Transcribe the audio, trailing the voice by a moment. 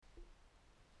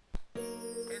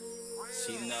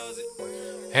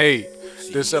Hey,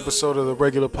 this episode of the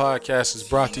regular podcast is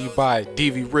brought to you by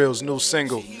DV Real's new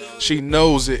single, She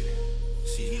Knows It.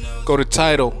 Go to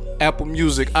Tidal, Apple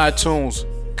Music, iTunes,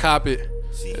 cop it.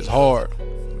 It's hard,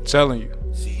 I'm telling you.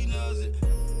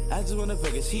 I just wanna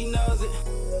fuck it, she knows it.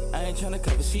 I ain't tryna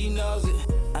cover, she knows it.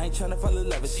 I ain't tryna fall in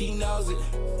love, she knows it.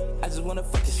 I just wanna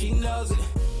fuck it, she knows it.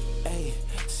 Ayy,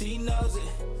 she knows it.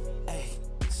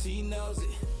 Ayy, she knows it.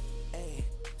 Ayy,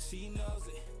 she knows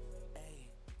it.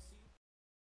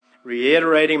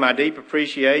 Reiterating my deep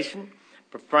appreciation,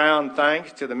 profound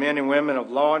thanks to the men and women of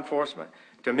law enforcement,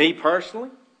 to me personally,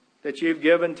 that you've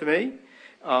given to me.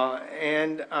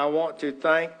 And I want to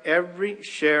thank every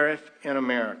sheriff in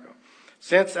America.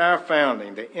 Since our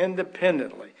founding, the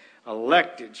independently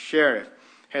elected sheriff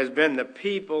has been the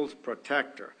people's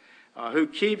protector, who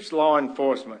keeps law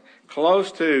enforcement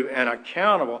close to and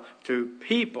accountable to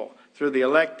people through the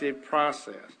elective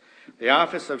process. The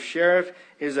office of sheriff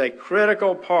is a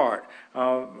critical part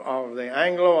of the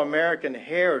Anglo-American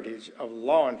heritage of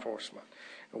law enforcement.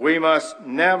 We must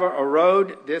never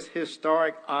erode this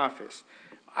historic office.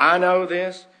 I know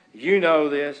this, you know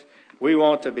this. We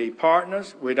want to be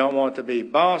partners. We don't want to be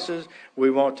bosses. We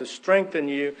want to strengthen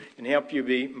you and help you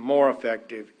be more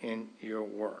effective in your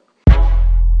work.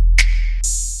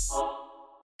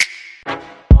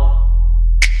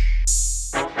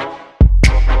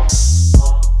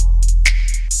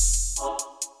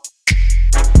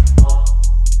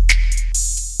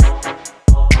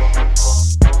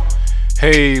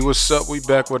 Hey, what's up? We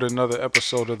back with another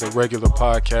episode of the regular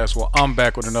podcast. Well, I'm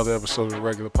back with another episode of the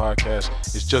regular podcast.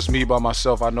 It's just me by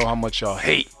myself. I know how much y'all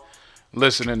hate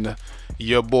listening to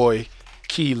your boy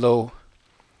Kilo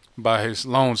by his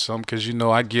lonesome, because you know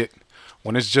I get,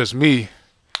 when it's just me,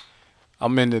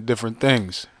 I'm into different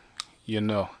things. You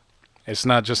know, it's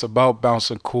not just about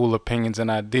bouncing cool opinions and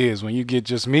ideas. When you get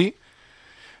just me,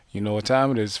 you know what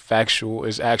time it is. Factual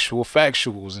is actual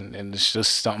factuals, and it's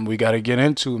just something we got to get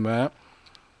into, man.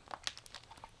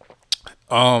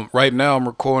 Right now I'm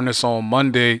recording this on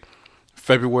Monday,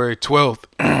 February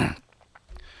 12th.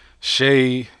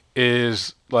 Shay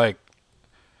is like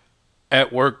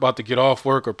at work, about to get off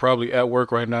work, or probably at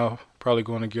work right now, probably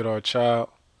going to get our child.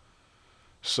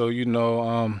 So, you know,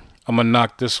 I'm going to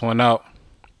knock this one out.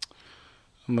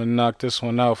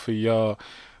 For y'all.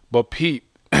 But Pete,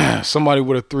 somebody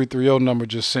with a 330 number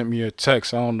just sent me a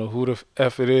text. I don't know who the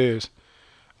F it is.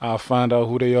 I'll find out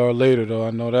who they are later, though.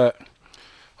 I know that.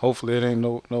 Hopefully it ain't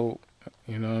no,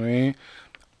 you know what I mean?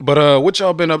 But what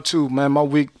y'all been up to, man? My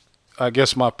week, I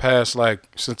guess my past, like,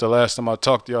 since the last time I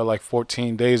talked to y'all, like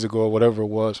 14 days ago or whatever it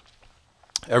was.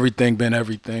 Everything been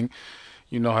everything.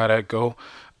 You know how that go.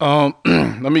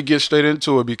 Let me get straight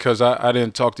into it because I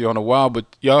didn't talk to y'all in a while. But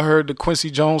y'all heard the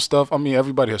Quincy Jones stuff? I mean,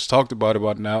 everybody has talked about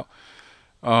it now.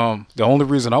 The only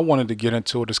reason I wanted to get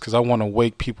into it is because I want to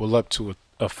wake people up to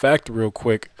a fact real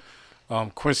quick.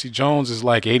 Quincy Jones is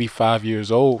like 85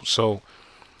 years old, so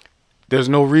there's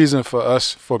no reason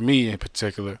for me in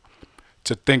particular,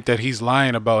 to think that he's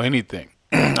lying about anything.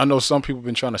 I know some people have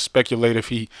been trying to speculate if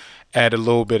he added a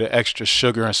little bit of extra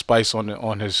sugar and spice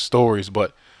on his stories,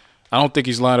 but I don't think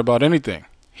he's lying about anything.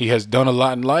 He has done a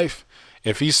lot in life.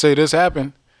 If he say this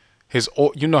happened,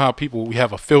 you know how we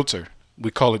have a filter.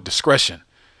 We call it discretion.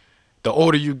 The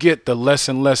older you get, the less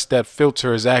and less that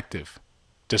filter is active.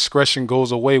 Discretion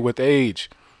goes away with age.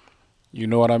 You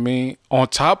know what I mean? On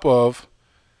top of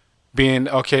being,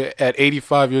 okay, at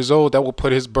 85 years old, that will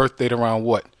put his birth date around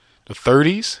what? The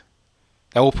 30s?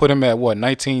 That will put him at what,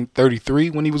 1933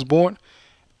 when he was born?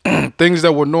 Things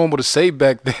that were normal to say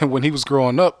back then when he was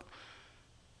growing up,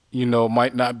 you know,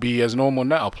 might not be as normal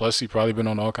now. Plus, he probably been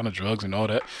on all kind of drugs and all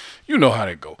that. You know how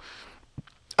that go.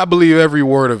 I believe every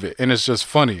word of it, and it's just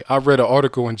funny. I read an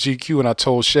article in GQ, and I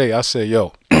told Shay, I said,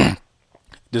 yo,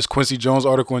 this Quincy Jones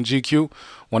article in GQ,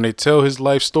 when they tell his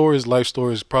life story is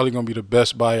probably going to be the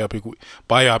best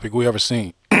biopic we ever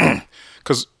seen.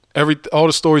 Because all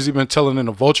the stories he's been telling in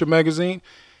the Vulture magazine,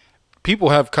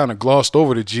 people have kind of glossed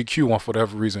over the GQ one for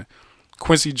whatever reason.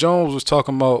 Quincy Jones was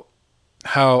talking about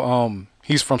how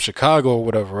he's from Chicago or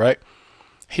whatever, right?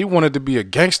 He wanted to be a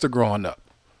gangster growing up.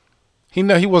 He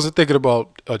wasn't thinking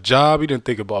about a job. He didn't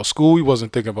think about school. He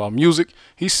wasn't thinking about music.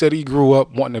 He said he grew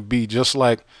up wanting to be just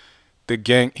like the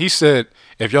gang. He said,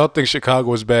 if y'all think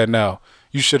Chicago is bad now,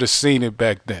 you should have seen it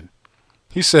back then.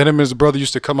 He said him and his brother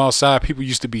used to come outside. People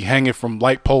used to be hanging from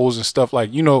light poles and stuff,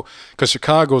 like, you know, because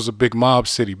Chicago is a big mob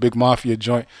city, big mafia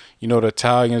joint. You know, the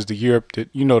Italians, the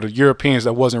Europeans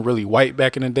that wasn't really white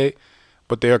back in the day,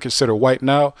 but they are considered white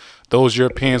now. Those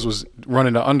Europeans was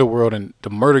running the underworld, and the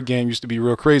murder game used to be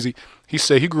real crazy. He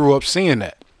said he grew up seeing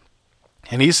that.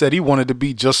 And he said he wanted to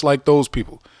be just like those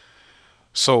people.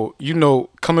 So,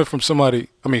 coming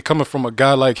from a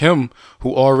guy like him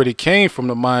who already came from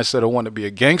the mindset of wanting to be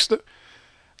a gangster,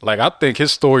 like, I think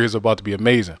his story is about to be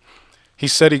amazing. He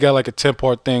said he got like a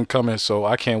 10-part thing coming, so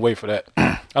I can't wait for that.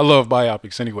 I love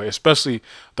biopics anyway, especially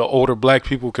the older black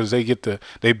people, because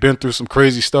they've been through some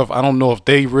crazy stuff. I don't know if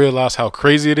they realize how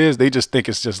crazy it is. They just think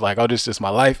it's just like, oh, this is just my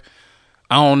life.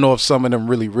 I don't know if some of them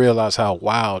really realize how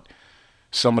wild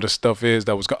some of the stuff is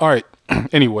that was all right.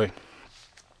 Anyway.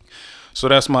 So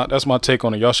that's my take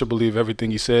on it. Y'all should believe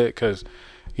everything he said, because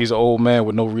he's an old man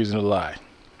with no reason to lie.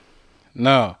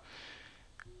 Now,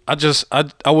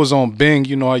 I was on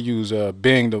Bing. I use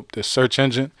Bing, the search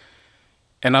engine,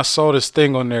 and I saw this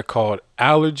thing on there called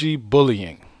allergy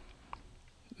bullying.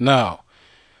 Now,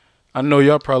 I know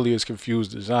y'all probably as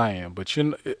confused as I am, but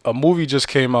a movie just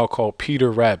came out called Peter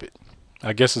Rabbit.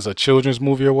 I guess it's a children's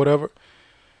movie or whatever,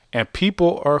 and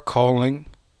people are calling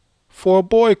for a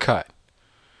boycott.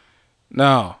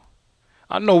 Now,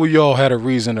 I know we all had a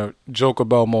reason to joke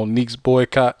about Monique's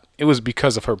boycott. It was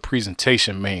because of her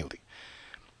presentation mainly.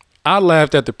 I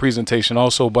laughed at the presentation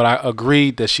also, but I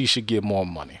agreed that she should get more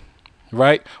money,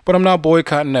 right? But I'm not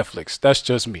boycotting Netflix. That's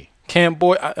just me.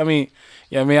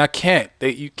 I can't.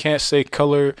 You can't say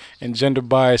color and gender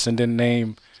bias and then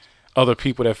name other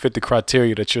people that fit the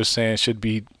criteria that you're saying should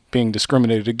be being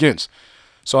discriminated against.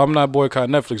 So I'm not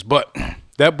boycotting Netflix, but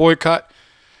that boycott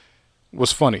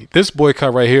was funny. This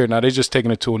boycott right here, now they're just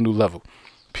taking it to a new level.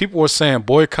 People were saying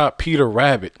boycott Peter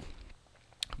Rabbit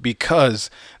because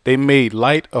they made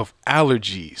light of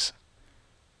allergies.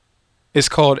 It's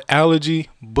called allergy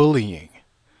bullying.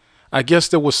 I guess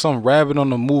there was some rabbit on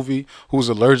the movie who's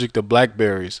allergic to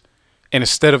blackberries, and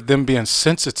instead of them being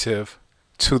sensitive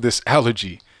to this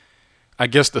allergy, I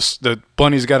guess the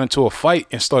bunnies got into a fight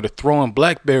and started throwing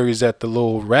blackberries at the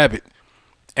little rabbit,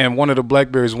 and one of the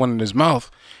blackberries went in his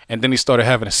mouth, and then he started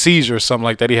having a seizure or something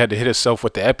like that. He had to hit himself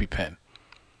with the EpiPen.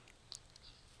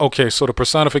 Okay, so the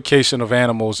personification of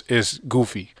animals is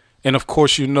goofy. And of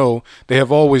course, they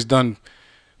have always done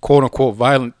quote unquote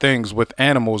violent things with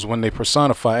animals when they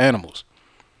personify animals.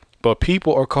 But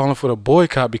people are calling for the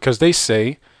boycott because they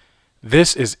say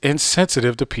this is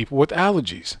insensitive to people with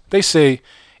allergies. They say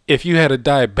if you had a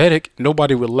diabetic,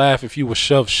 nobody would laugh if you would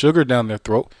shove sugar down their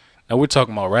throat. Now we're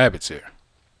talking about rabbits here.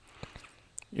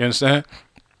 You understand?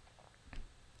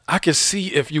 I could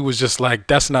see if you was just like,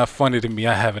 that's not funny to me,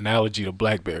 I have an allergy to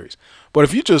blackberries. But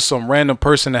if you just some random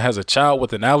person that has a child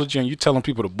with an allergy and you telling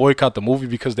people to boycott the movie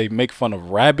because they make fun of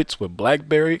rabbits with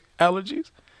blackberry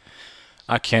allergies,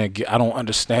 I don't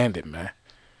understand it, man.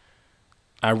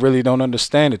 I really don't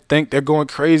understand it. They're going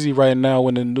crazy right now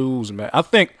in the news, man. I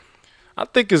think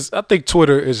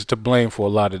Twitter is to blame for a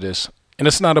lot of this. And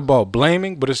it's not about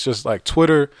blaming, but it's just like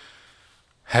Twitter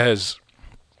has,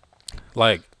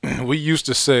 like, we used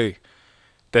to say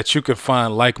that you could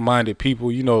find like-minded people.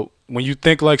 When you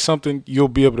think like something, you'll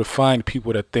be able to find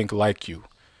people that think like you.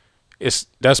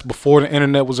 That's before the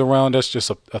internet was around. That's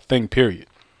just a thing, period.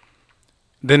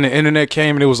 Then the internet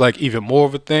came and it was like even more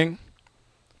of a thing.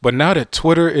 But now that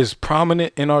Twitter is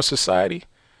prominent in our society,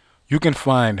 you can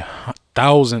find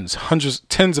thousands, hundreds,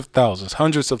 tens of thousands,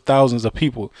 hundreds of thousands of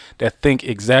people that think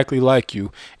exactly like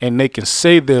you, and they can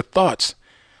say their thoughts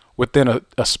within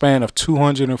a span of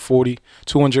 240,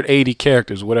 280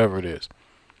 characters, whatever it is.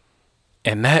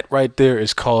 And that right there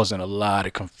is causing a lot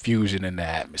of confusion in the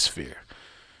atmosphere.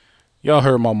 Y'all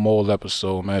heard my mole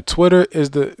episode, man. Twitter is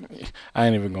I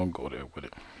ain't even gonna go there with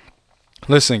it.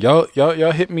 Listen, y'all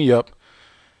hit me up.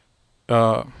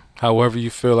 However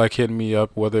you feel like hitting me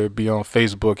up, whether it be on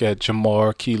Facebook at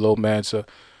Jamar Kilo Mansa,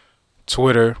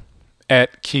 Twitter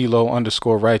at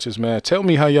Kilo_righteous, man. Tell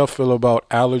me how y'all feel about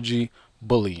allergy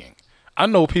bullying. I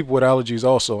know people with allergies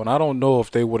also, and I don't know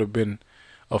if they would have been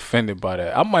offended by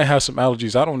that. I might have some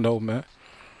allergies. I don't know, man.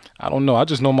 I don't know. I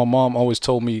just know my mom always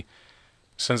told me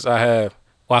since I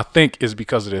think it's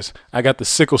because of this. I got the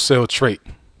sickle cell trait,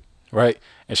 right?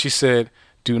 And she said,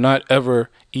 do not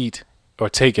ever eat or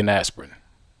take an aspirin.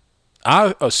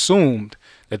 I assumed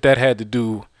that had to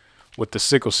do with the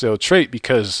sickle cell trait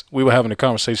because we were having a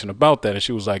conversation about that, and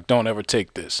she was like, don't ever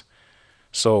take this.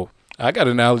 So I got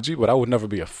an allergy, but I would never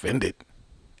be offended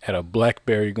at a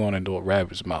blackberry going into a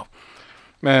rabbit's mouth.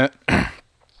 Man,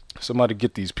 somebody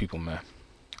get these people, man.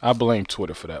 I blame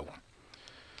Twitter for that one.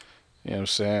 You know what I'm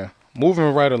saying?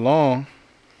 Moving right along,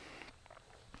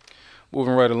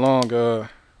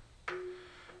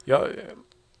 y'all,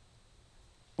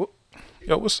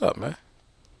 yo, what's up, man?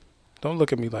 Don't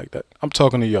look at me like that. I'm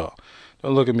talking to y'all.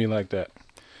 Don't look at me like that.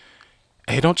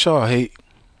 Hey, don't y'all hate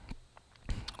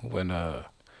when,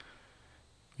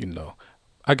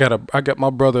 I got my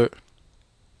brother.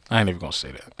 I ain't even gonna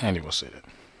say that.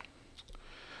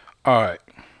 All right.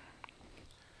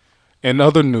 In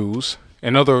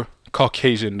other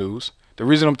Caucasian news, the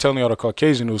reason I'm telling y'all the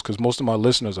Caucasian news because most of my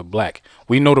listeners are black.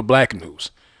 We know the black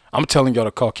news. I'm telling y'all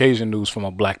the Caucasian news from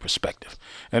a black perspective.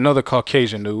 In other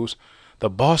Caucasian news, the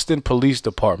Boston Police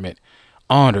Department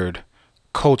honored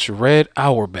Coach Red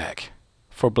Auerbach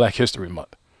for Black History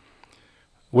Month.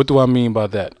 What do I mean by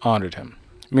that? Honored him.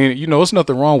 I mean, there's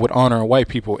nothing wrong with honoring white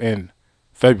people in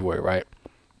February, right?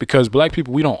 Because black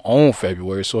people, we don't own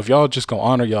February. So if y'all just gonna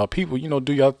honor y'all people,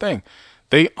 do y'all thing.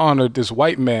 They honored this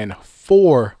white man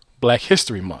for Black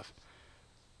History Month.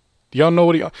 Do y'all know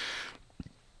what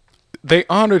they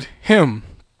honored him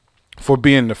for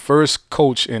being the first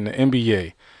coach in the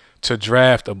NBA to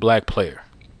draft a black player.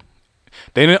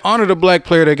 They didn't honor the black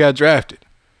player that got drafted.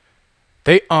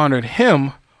 They honored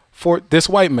him for this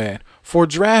white man for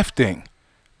drafting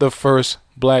the first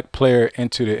black player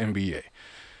into the NBA.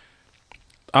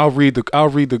 I'll read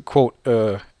the quote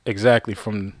exactly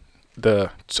from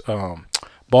the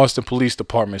Boston Police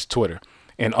Department's Twitter.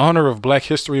 In honor of Black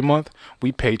History Month,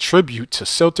 we pay tribute to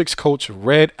Celtics coach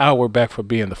Red Auerbach for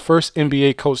being the first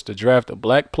NBA coach to draft a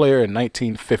black player in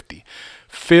 1950.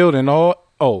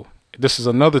 This is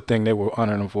another thing they were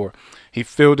honoring him for. He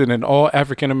fielded an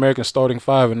all-African-American starting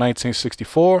five in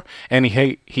 1964, and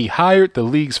he hired the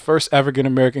league's first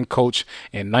African-American coach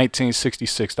in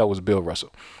 1966. That was Bill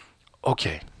Russell.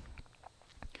 Okay.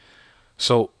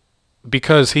 So,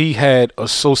 because he had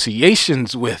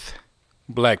associations with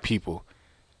black people,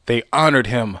 they honored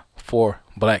him for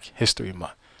Black History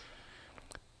Month.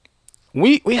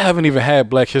 We haven't even had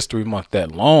Black History Month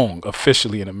that long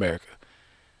officially in America.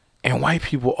 And white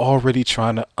people already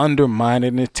trying to undermine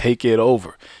it and take it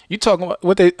over. You talking about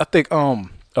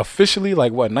officially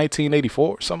 1984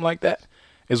 or something like that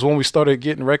is when we started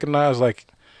getting recognized, like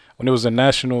when it was a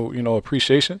national,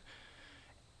 appreciation.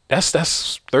 That's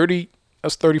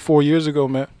 34 years ago,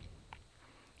 man.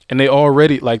 And they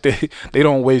already they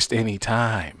don't waste any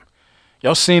time.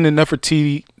 Y'all seen the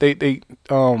Nefertiti? They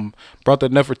brought the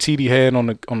Nefertiti head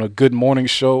on a Good Morning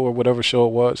show or whatever show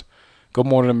it was, Good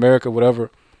Morning America,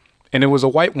 whatever. And it was a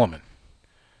white woman.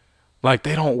 Like,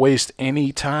 they don't waste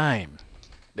any time.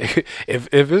 If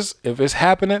it's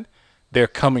happening, they're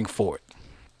coming for it.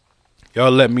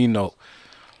 Y'all let me know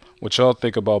what y'all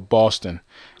think about Boston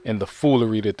and the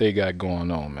foolery that they got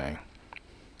going on, man.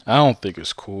 I don't think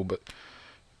it's cool, but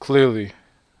clearly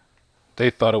they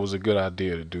thought it was a good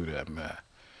idea to do that, man.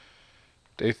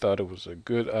 They thought it was a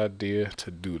good idea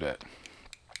to do that.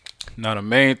 Now, the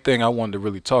main thing I wanted to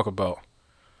really talk about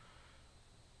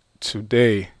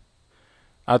today,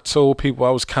 I told people I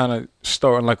was kind of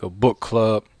starting like a book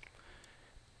club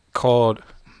called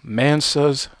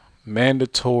Mansa's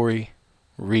Mandatory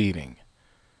Reading.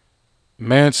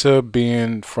 Mansa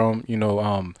being from,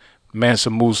 Mansa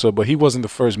Musa, but he wasn't the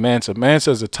first Mansa.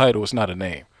 Mansa is a title, it's not a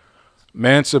name.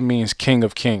 Mansa means King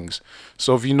of Kings.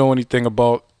 So if you know anything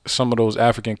about some of those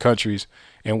African countries,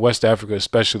 in West Africa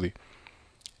especially,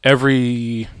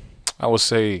 every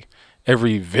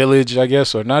village, I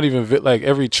guess, or not even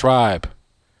every tribe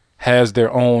has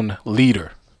their own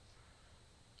leader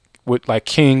with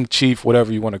king, chief,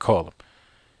 whatever you want to call them.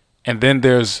 And then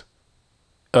there's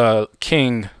a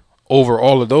king over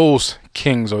all of those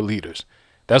kings or leaders.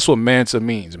 That's what Mansa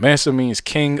means. Mansa means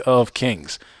King of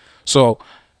Kings. So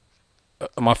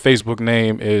my Facebook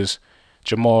name is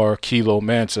Jamar Kilo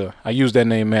Mansa. I use that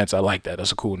name Mansa. I like that.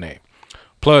 That's a cool name.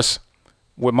 Plus,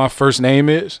 what my first name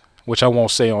is, which I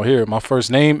won't say on here, my first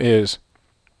name is,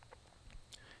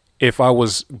 if I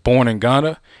was born in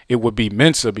Ghana, it would be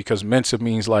Mensa, because Mensa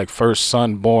means first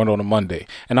son born on a Monday.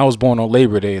 And I was born on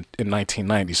Labor Day in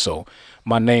 1990, so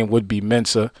my name would be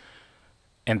Mensa.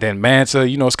 And then Mansa,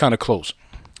 it's kind of close.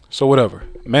 So whatever.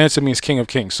 Mansa means King of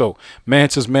Kings. So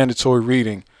Mansa's Mandatory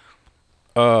Reading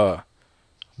book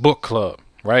club,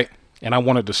 right? And I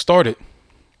wanted to start it.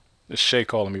 This Shay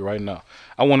calling me right now.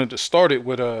 I wanted to start it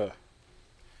with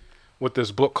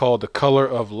this book called The Color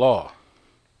of Law.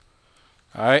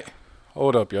 All right,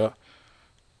 hold up, y'all.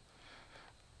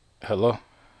 Hello.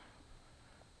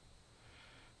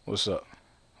 What's up?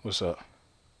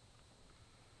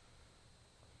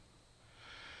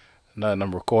 Nothing.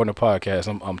 I'm recording a podcast.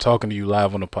 I'm talking to you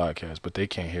live on the podcast, but they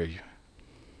can't hear you.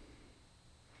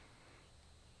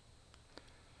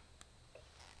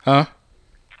 Huh?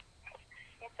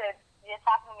 You said you're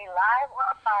talking to me live on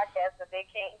a podcast, but they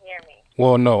can't hear me.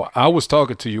 Well, no, I was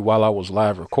talking to you while I was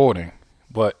live recording,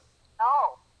 but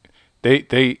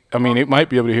they might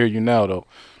be able to hear you now, though.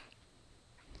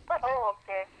 Oh,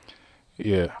 okay.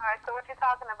 Yeah. All right, so what you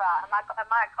talking about? Am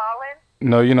I calling?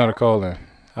 No, you're not a call-in.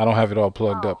 I don't have it all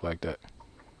plugged up like that.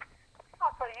 Oh,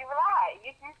 so you lied.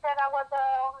 You said I was,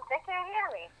 they can't hear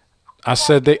me.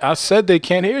 I said they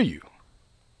can't hear you.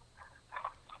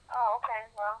 Oh, okay.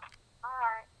 Well, all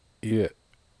right. Yeah.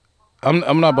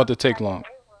 I'm not about to take long.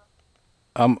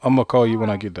 I'm gonna call you when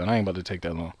I get done. I ain't about to take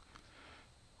that long.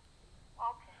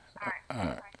 Okay. All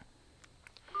right.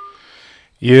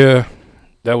 Yeah,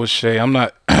 that was Shay. I'm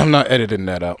not editing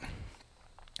that out.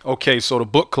 Okay, so the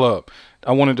book club.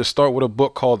 I wanted to start with a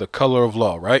book called The Color of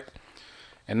Law, right?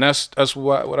 And that's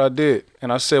what I did.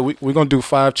 And I said we're gonna do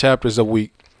 5 chapters a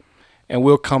week, and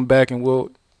we'll come back and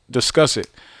we'll discuss it.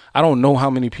 I don't know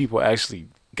how many people actually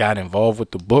got involved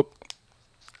with the book.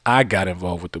 I got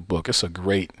involved with the book. It's a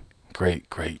great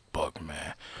book,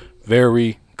 man.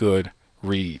 Very good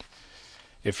read.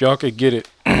 If y'all could get it,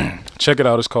 check it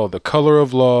out. It's called The Color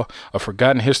of Law: A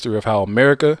Forgotten History of How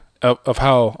The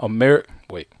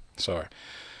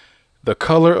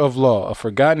Color of Law: A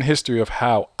Forgotten History of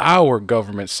How Our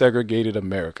Government Segregated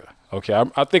America. Okay,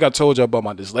 I think I told you about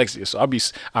my dyslexia, so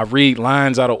I read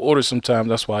lines out of order sometimes.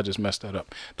 That's why I just messed that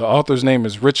up. The author's name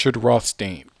is Richard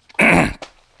Rothstein.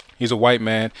 He's a white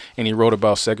man, and he wrote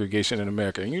about segregation in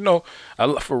America. And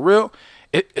for real,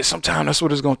 it sometimes that's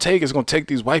what it's gonna take. It's gonna take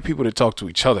these white people to talk to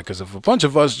each other. Because if a bunch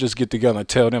of us just get together and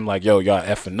tell them like, "Yo, y'all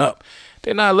effing up,"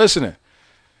 they're not listening.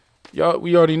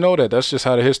 We already know that. That's just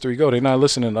how the history go. They're not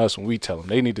listening to us when we tell them.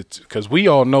 They need to, because we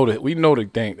all know that. We know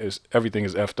everything is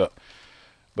effed up.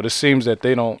 But it seems that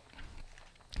they don't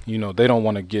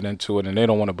want to get into it, and they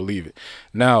don't want to believe it.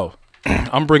 Now,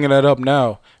 I'm bringing that up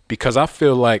now because I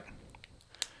feel like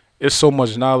there's so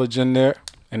much knowledge in there,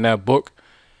 in that book.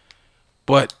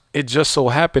 But it just so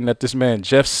happened that this man,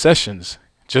 Jeff Sessions,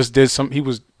 just did he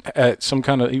was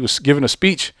giving a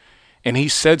speech, and he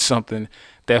said something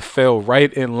that fell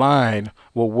right in line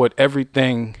with what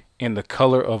everything in The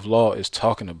Color of Law is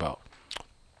talking about.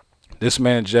 This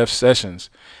man, Jeff Sessions,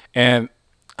 and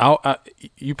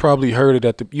you probably heard it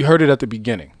at the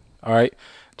beginning. All right.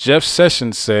 Jeff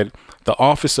Sessions said the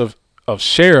office of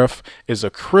sheriff is a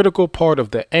critical part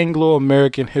of the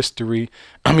Anglo-American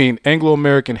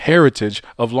heritage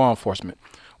of law enforcement.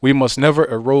 We must never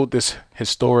erode this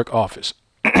historic office.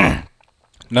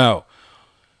 Now,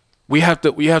 we have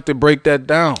to break that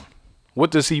down. What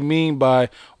does he mean by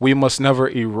we must never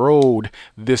erode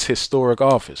this historic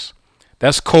office?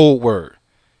 That's code word.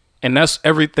 And that's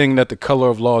everything that The Color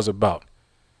of Law is about.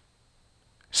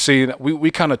 See, we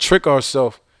kind of trick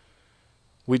ourselves.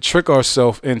 We trick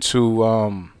ourselves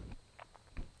into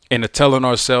telling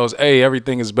ourselves, hey,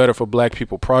 everything is better for black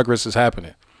people. Progress is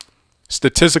happening.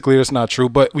 Statistically, that's not true,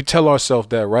 but we tell ourselves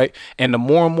that, right? And the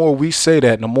more and more we say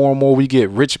that, the more and more we get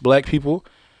rich black people,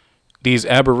 these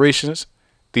aberrations,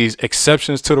 these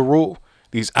exceptions to the rule,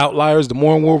 these outliers, the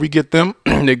more and more we get them,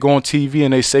 they go on TV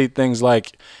and they say things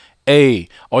like, hey,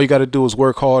 all you got to do is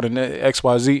work hard and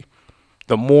XYZ.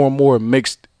 The more and more it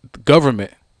makes the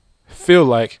government feel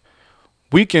like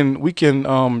we can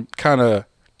kind of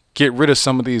get rid of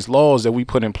some of these laws that we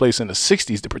put in place in the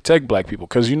 60s to protect black people.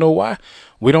 Because you know why?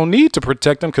 We don't need to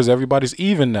protect them because everybody's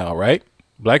even now, right?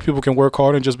 Black people can work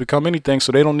hard and just become anything,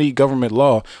 so they don't need government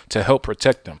law to help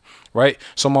protect them, right?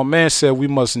 So my man said we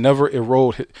must never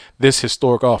erode this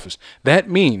historic office. That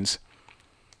means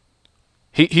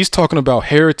he's talking about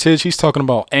heritage. He's talking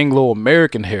about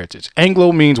Anglo-American heritage.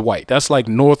 Anglo means white. That's like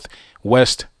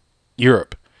Northwest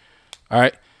Europe, all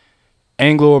right?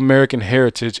 Anglo-American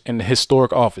heritage in the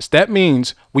historic office. That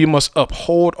means we must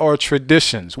uphold our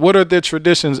traditions. What are the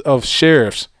traditions of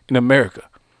sheriffs in America?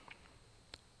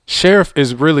 Sheriff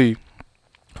is really,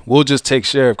 we'll just take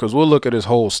sheriff because we'll look at his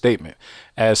whole statement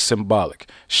as symbolic.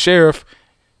 Sheriff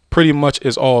pretty much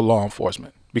is all law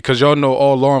enforcement because y'all know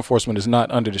all law enforcement is not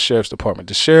under the sheriff's department.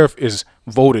 The sheriff is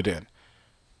voted in,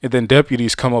 and then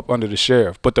deputies come up under the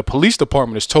sheriff. But the police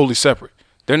department is totally separate.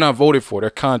 They're not voted for. They're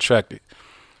contracted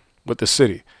with the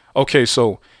city. Okay,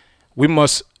 so we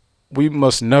must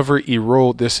never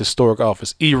erode this historic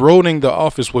office. Eroding the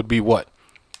office would be what?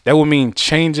 That would mean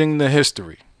changing the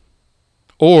history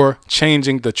or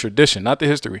changing the tradition, not the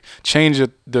history. Change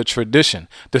the tradition.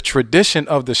 The tradition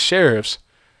of the sheriffs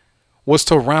was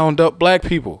to round up black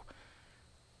people.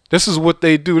 This is what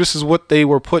they do. This is what they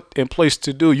were put in place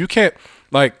to do. You can't,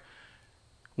 like,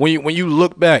 when you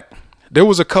look back, there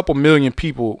was a couple million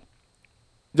people.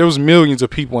 There was millions of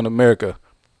people in America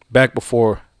back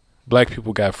before black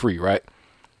people got free, right?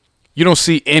 You don't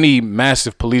see any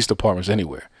massive police departments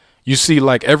anywhere. You see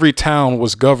like every town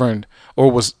was governed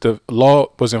or the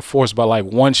law was enforced by like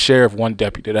one sheriff, one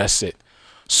deputy. That's it.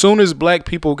 Soon as black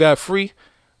people got free,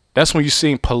 that's when you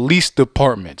seen police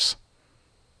departments.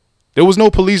 There was no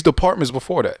police departments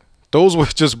before that. Those were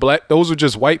just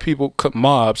white people,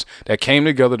 mobs that came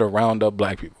together to round up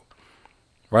black people,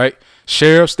 right?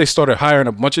 Sheriffs, they started hiring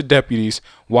a bunch of deputies.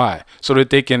 Why? So that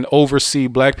they can oversee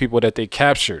black people that they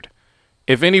captured.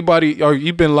 If anybody, or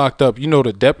you've been locked up, you know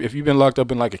if you've been locked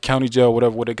up in like a county jail or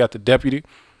whatever, where they got the deputy,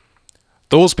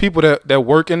 those people that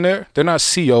work in there, they're not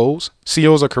COs.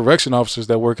 COs are correction officers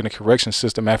that work in the correction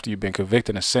system after you've been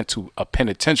convicted and sent to a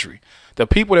penitentiary. The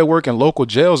people that work in local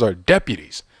jails are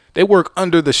deputies. They work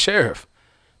under the sheriff.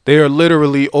 They are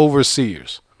literally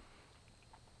overseers.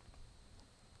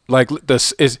 Like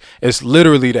this is, it's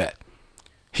literally that.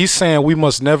 He's saying we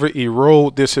must never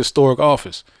erode this historic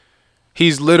office.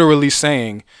 He's literally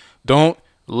saying, don't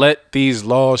let these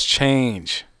laws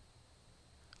change.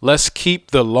 Let's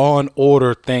keep the law and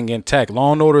order thing intact.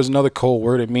 Law and order is another code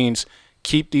word. It means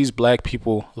keep these black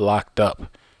people locked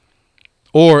up.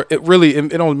 Or it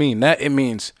don't mean that. It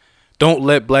means don't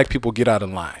let black people get out of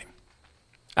line.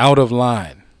 Out of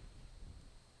line.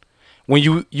 When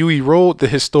you erode the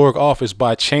historic office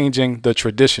by changing the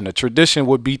tradition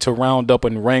would be to round up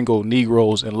and wrangle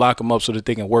Negroes and lock them up so that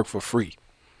they can work for free.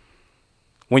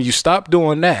 When you stop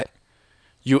doing that,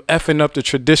 you effing up the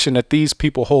tradition that these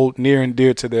people hold near and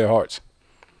dear to their hearts.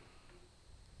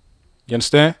 You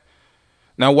understand?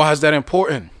 Now, why is that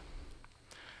important?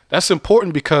 That's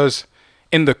important because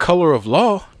in The Color of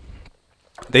Law,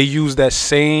 they use that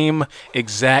same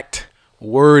exact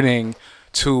wording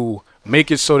to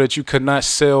make it so that you could not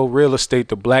sell real estate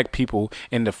to black people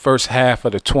in the first half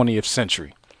of the 20th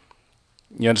century.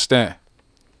 You understand?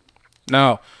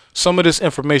 Now, some of this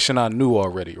information I knew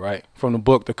already, right? From the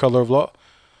book, The Color of Law.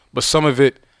 But some of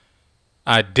it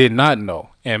I did not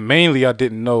know. And mainly I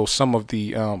didn't know some of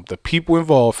the people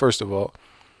involved, first of all.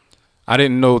 I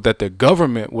didn't know that the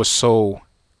government was so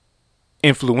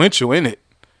influential in it.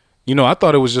 You know, I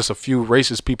thought it was just a few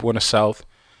racist people in the South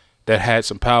that had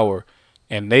some power,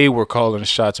 and they were calling the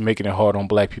shots, making it hard on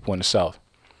black people in the South.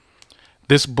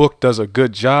 This book does a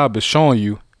good job of showing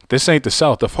you this ain't the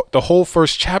South. The whole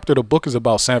first chapter of the book is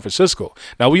about San Francisco.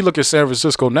 Now, we look at San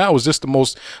Francisco now as just the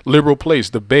most liberal place.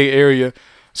 The Bay Area,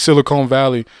 Silicon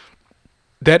Valley,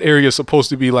 that area is supposed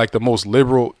to be like the most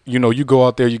liberal. You know, you go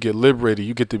out there, you get liberated.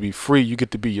 You get to be free. You get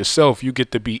to be yourself. You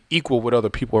get to be equal with other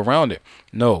people around it.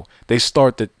 No, this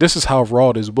is how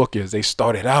raw this book is. They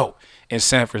started out in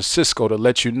San Francisco to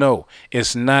let you know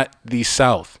it's not the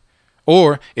South.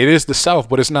 Or it is the South,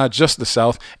 but it's not just the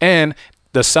South. And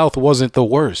the South wasn't the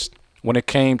worst when it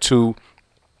came to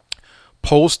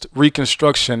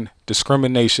post-Reconstruction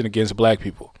discrimination against black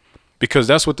people. Because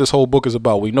that's what this whole book is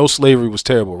about. We know slavery was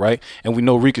terrible, right? And we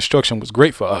know Reconstruction was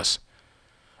great for us.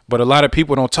 But a lot of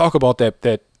people don't talk about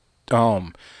the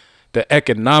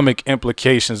economic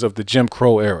implications of the Jim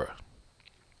Crow era.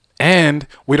 And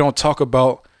we don't talk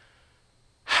about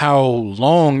how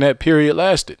long that period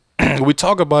lasted. We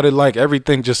talk about it like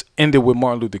everything just ended when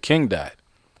Martin Luther King died.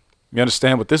 You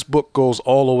understand? But this book goes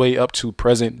all the way up to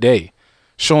present day,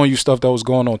 showing you stuff that was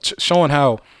going on, showing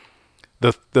how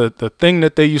the thing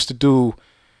that they used to do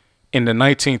in the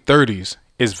 1930s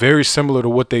is very similar to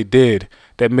what they did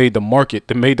that made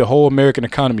the whole American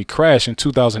economy crash in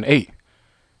 2008.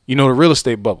 You know, the real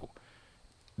estate bubble.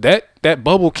 That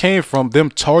bubble came from them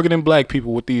targeting black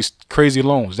people with these crazy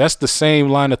loans. That's the same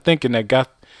line of thinking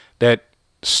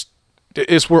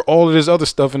it's where all of this other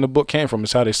stuff in the book came from.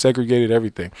 It's how they segregated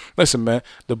everything. Listen, man,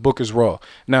 the book is raw.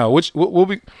 Now,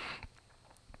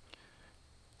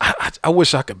 I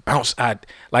wish I could bounce. I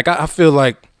feel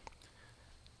like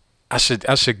I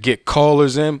should get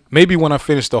callers in. Maybe when I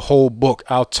finish the whole book,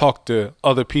 I'll talk to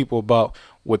other people about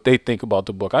what they think about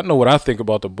the book. I know what I think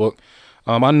about the book.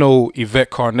 I know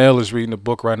Yvette Carnell is reading the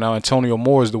book right now. Antonio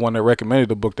Moore is the one that recommended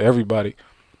the book to everybody.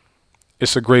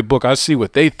 It's a great book. I see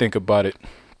what they think about it.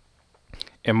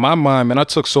 In my mind, man, I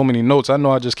took so many notes. I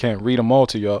know I just can't read them all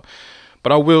to y'all.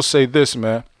 But I will say this,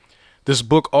 man. This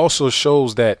book also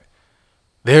shows that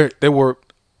there were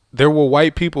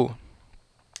white people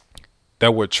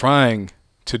that were trying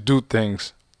to do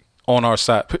things on our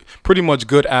side. Pretty much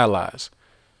good allies.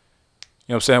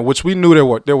 You know what I'm saying? Which we knew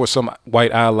there were some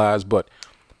white allies, but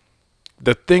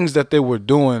the things that they were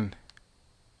doing,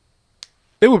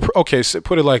 so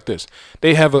put it like this.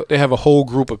 They have a whole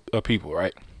group of people,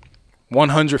 right?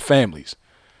 100 families,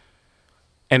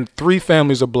 and 3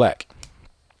 families are black.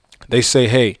 They say,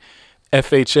 hey,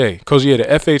 FHA, because the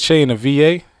FHA and the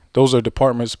VA, those are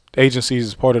departments, agencies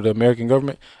as part of the American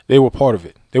government. They were part of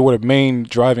it. They were the main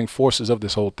driving forces of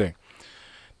this whole thing.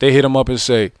 They hit them up and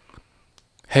say,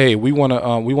 hey, we want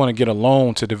to get a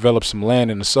loan to develop some land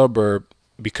in the suburb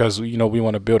because, you know, we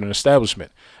want to build an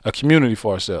establishment, a community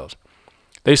for ourselves.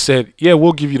 They said, yeah,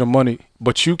 we'll give you the money,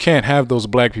 but you can't have those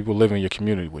black people living in your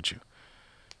community with you.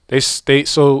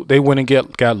 So they went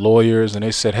and got lawyers, and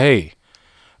they said, hey,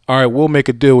 all right, we'll make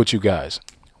a deal with you guys.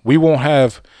 We'll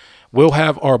have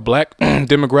our black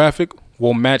demographic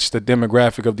will match the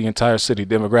demographic of the entire city,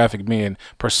 demographic being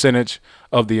percentage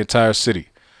of the entire city.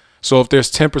 So if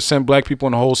there's 10% black people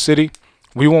in the whole city,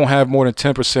 we won't have more than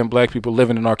 10% black people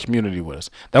living in our community with us.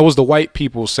 That was the white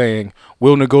people saying,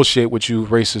 we'll negotiate with you,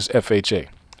 racist FHA,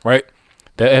 right?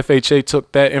 The FHA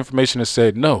took that information and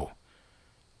said, no,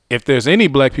 if there's any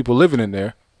black people living in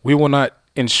there, we will not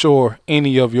insure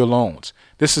any of your loans.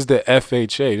 This is the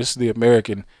FHA. This is the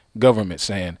American government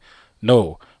saying,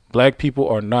 no, black people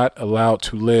are not allowed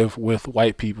to live with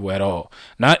white people at all.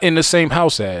 Not in the same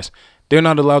house as. They're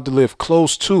not allowed to live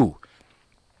close to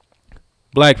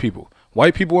black people.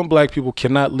 White people and black people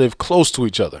cannot live close to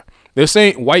each other. This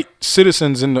ain't white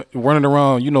citizens running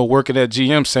around, working at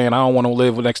GM saying, I don't want to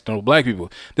live next to no black people.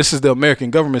 This is the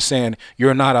American government saying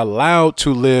you're not allowed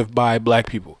to live by black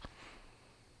people.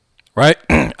 Right?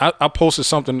 I posted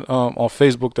something on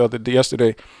Facebook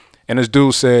yesterday, and this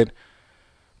dude said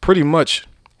pretty much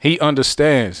he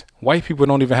understands white people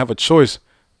don't even have a choice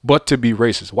but to be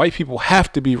racist. White people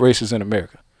have to be racist in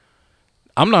America.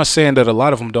 I'm not saying that a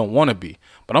lot of them don't want to be,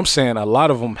 but I'm saying a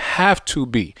lot of them have to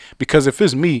be. Because if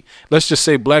it's me, let's just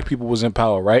say black people was in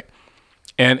power, right?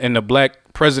 And the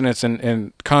black presidents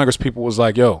and Congress people was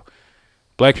like, yo,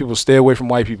 black people stay away from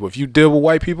white people. If you deal with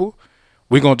white people,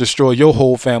 we're going to destroy your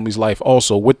whole family's life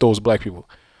also with those black people.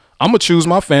 I'm going to choose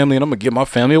my family and I'm going to get my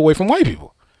family away from white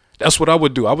people. That's what I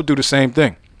would do. I would do the same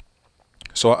thing.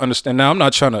 So I understand. Now, I'm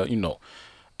not trying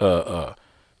to,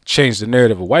 change the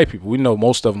narrative of white people. We know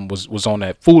most of them was on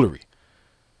that foolery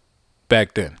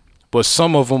back then. But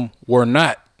some of them were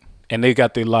not, and they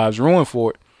got their lives ruined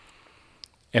for it.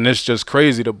 And it's just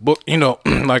crazy. The book,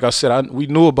 like I said, we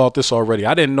knew about this already.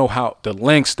 I didn't know how the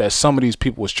lengths that some of these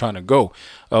people was trying to go.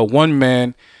 One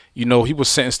man, he was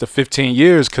sentenced to 15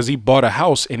 years because he bought a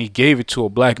house and he gave it to a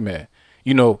black man.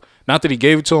 Not that he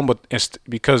gave it to him, but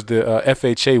because the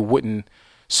FHA wouldn't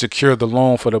secure the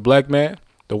loan for the black man.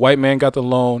 The white man got the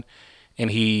loan and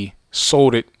he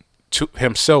sold it to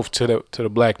himself to the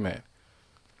black man.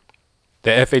 The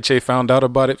FHA found out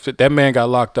about it. That man got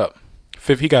locked up.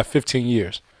 He got 15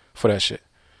 years for that shit.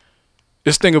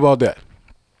 Just think about that.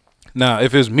 Now,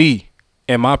 if it's me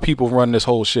and my people run this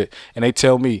whole shit and they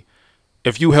tell me,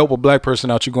 if you help a black person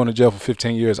out, you're going to jail for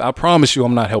 15 years. I promise you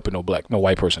I'm not helping no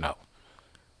white person out.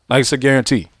 Like, it's a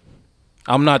guarantee.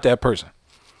 I'm not that person.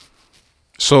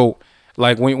 So,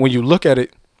 like, when you look at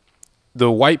it, the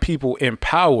white people in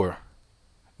power,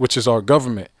 which is our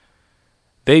government,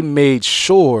 they made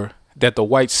sure that the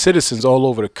white citizens all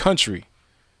over the country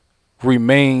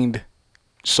remained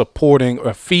supporting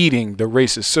or feeding the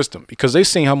racist system, because they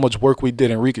seen how much work we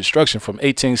did in Reconstruction from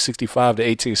 1865 to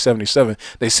 1877.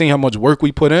 They seen how much work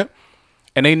we put in,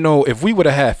 and they know if we would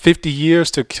have had 50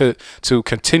 years to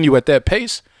continue at that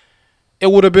pace, it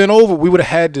would have been over. We would have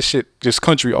had this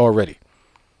country already.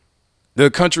 The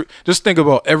country, just think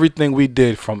about everything we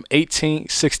did from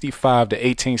 1865 to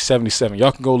 1877.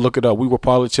 Y'all can go look it up. We were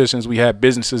politicians. We had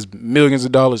businesses, millions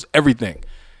of dollars, everything.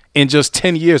 In just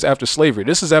 10 years after slavery.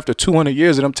 This is after 200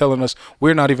 years of them telling us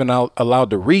we're not even allowed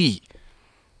to read.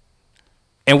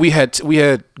 And we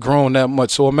had grown that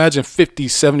much. So imagine 50,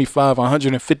 75,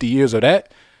 150 years of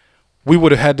that. We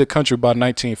would have had the country by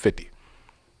 1950.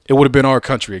 It would have been our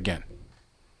country again.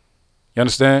 You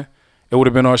understand? It would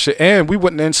have been our shit. And we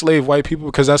wouldn't enslave white people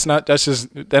because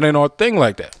that ain't our thing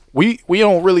like that. We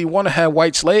don't really want to have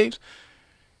white slaves.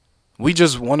 We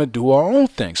just want to do our own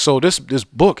thing. So this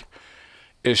book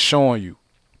is showing you.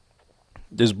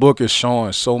 This book is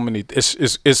showing so many.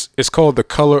 It's called The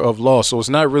Color of Law. So it's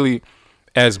not really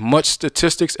as much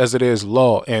statistics as it is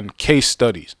law and case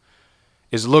studies.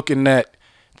 It's looking at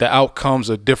the outcomes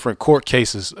of different court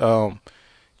cases.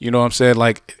 You know what I'm saying?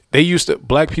 Like,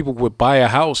 black people would buy a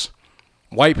house.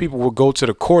 White people would go to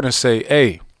the court and say,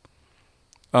 hey,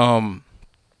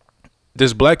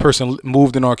 this black person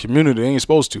moved in our community. They ain't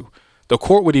supposed to. The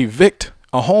court would evict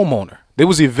a homeowner. They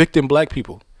was evicting black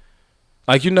people.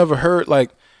 Like, you never heard,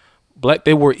 like,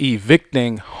 they were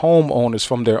evicting homeowners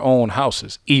from their own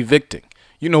houses. Evicting.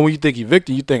 You know, when you think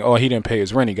evicting, you think, oh, he didn't pay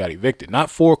his rent, he got evicted. Not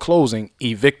foreclosing,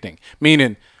 evicting.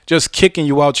 Meaning just kicking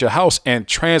you out your house and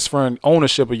transferring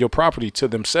ownership of your property to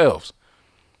themselves.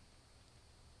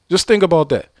 Just think about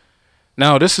that.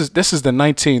 Now, this is the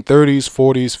 1930s,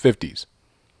 40s, 50s,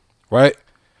 right?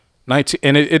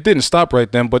 And it didn't stop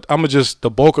right then, but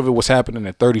the bulk of it was happening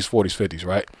in 30s, 40s, 50s,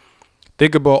 right?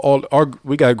 Think about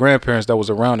we got grandparents that was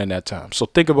around in that time. So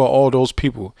think about all those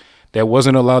people that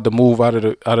wasn't allowed to move out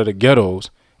of the ghettos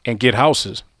and get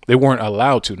houses. They weren't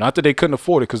allowed to. Not that they couldn't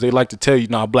afford it, because they like to tell you,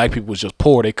 nah, black people was just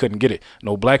poor. They couldn't get it.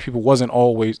 No, black people wasn't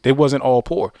all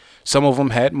poor. Some of them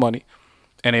had money,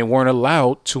 and they weren't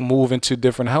allowed to move into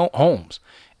different homes.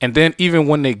 And then even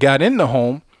when they got in the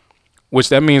home, which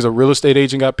that means a real estate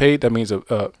agent got paid. That means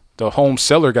the home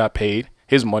seller got paid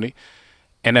his money.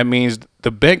 And that means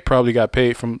the bank probably got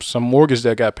paid from some mortgage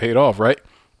that got paid off, right?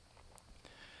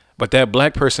 But that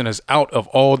black person is out of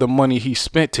all the money he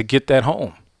spent to get that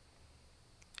home.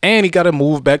 And he got to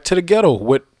move back to the ghetto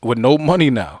with no money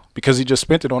now, because he just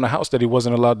spent it on a house that he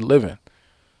wasn't allowed to live in.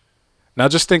 Now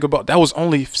just think about, that was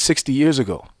only 60 years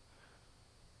ago.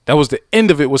 That was the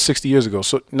end of it, was 60 years ago.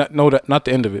 So not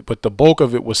the end of it, but the bulk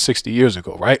of it was 60 years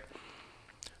ago, right?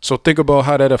 So think about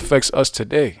how that affects us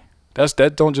today.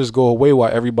 That don't just go away while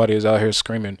everybody is out here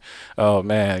screaming, oh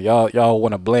man, y'all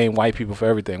want to blame white people for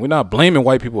everything. We're not blaming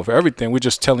white people for everything. We're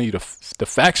just telling you the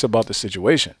facts about the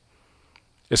situation.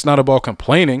 It's not about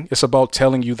complaining. It's about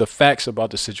telling you the facts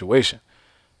about the situation.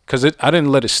 Because I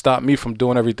didn't let it stop me from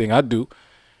doing everything I do.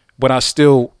 But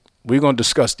we're going to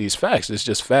discuss these facts. It's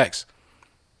just facts.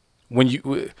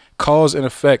 Cause and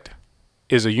effect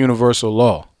is a universal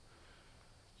law.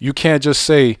 You can't just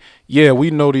say, yeah, we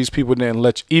know these people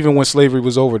didn't even when slavery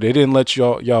was over, they didn't let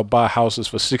y'all buy houses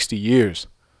for 60 years.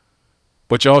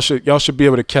 But y'all should be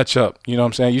able to catch up. You know what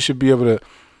I'm saying? You should be able to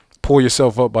pull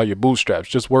yourself up by your bootstraps.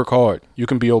 Just work hard. You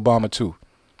can be Obama too.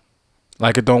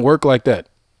 Like, it don't work like that.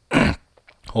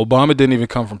 Obama didn't even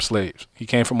come from slaves. He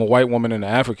came from a white woman and an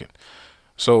African.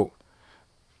 So,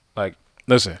 like,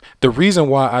 listen, the reason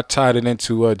why I tied it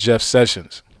into Jeff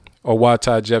Sessions, or why I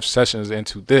tied Jeff Sessions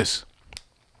into this,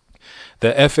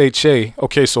 the FHA,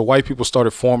 okay, so white people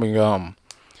started forming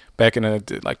back in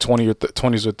the like 20s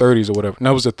or 30s or whatever. No,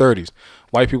 it was the 30s.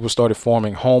 White people started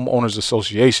forming homeowners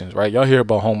associations, right? Y'all hear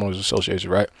about homeowners associations,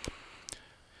 right?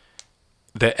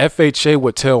 The FHA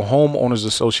would tell homeowners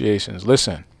associations,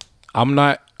 listen, I'm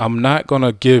not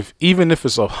gonna give, even if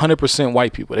it's 100%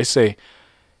 white people. They say,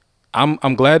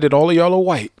 I'm glad that all of y'all are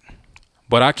white,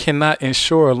 but I cannot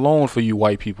insure a loan for you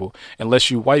white people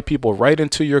unless you white people write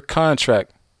into your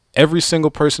contract. Every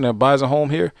single person that buys a home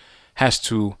here has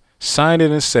to sign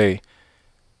it and say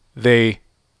they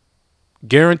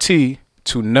guarantee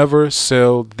to never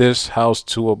sell this house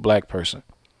to a black person.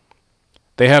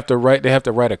 They have to write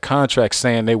a contract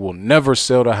saying they will never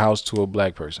sell the house to a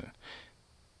black person.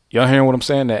 Y'all hearing what I'm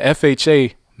saying? The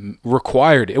FHA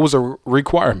required it. It was a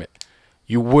requirement.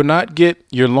 You would not get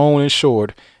your loan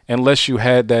insured unless you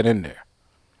had that in there.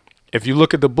 If you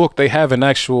look at the book, they have an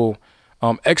actual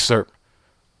excerpt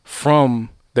from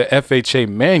the FHA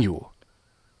manual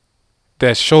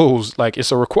that shows like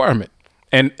it's a requirement.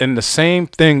 And the same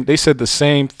thing, they said the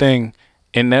same thing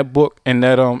in that book, in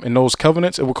those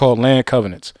covenants. It were called land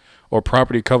covenants or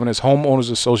property covenants,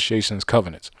 homeowners associations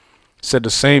covenants. Said the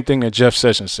same thing that Jeff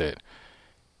Sessions said.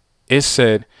 It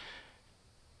said,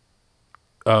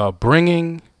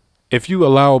 if you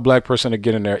allow a black person to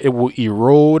get in there, it will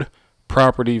erode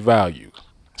property values.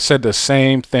 Said the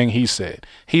same thing he said.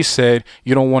 He said,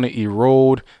 you don't want to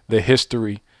erode the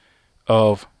history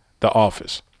of the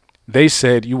office. They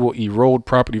said you will erode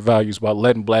property values by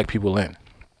letting black people in.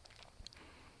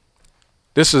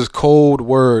 This is code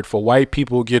word for white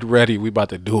people. Get ready. We about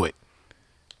to do it.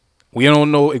 We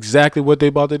don't know exactly what they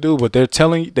about to do, but they're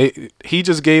telling he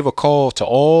just gave a call to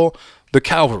all the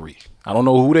cavalry. I don't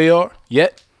know who they are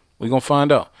yet. We're going to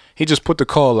find out. He just put the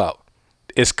call out.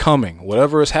 It's coming.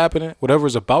 Whatever is happening, whatever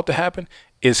is about to happen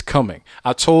is coming.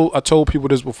 I told people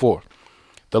this before.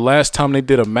 The last time they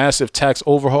did a massive tax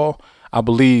overhaul, I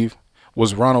believe,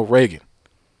 was Ronald Reagan.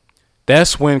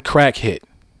 That's when crack hit.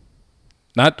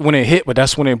 Not when it hit, but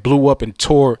that's when it blew up and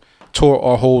tore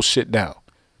our whole shit down.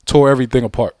 Tore everything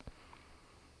apart.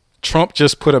 Trump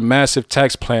just put a massive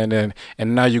tax plan in,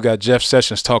 and now you got Jeff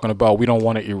Sessions talking about we don't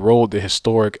want to erode the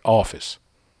historic office.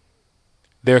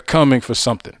 They're coming for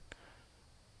something.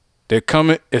 They're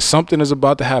coming. If something is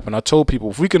about to happen, I told people,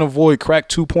 if we can avoid crack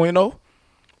 2.0,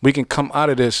 we can come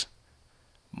out of this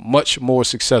much more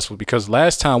successful. Because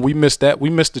last time we missed that.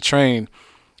 We missed the train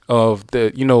of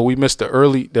we missed the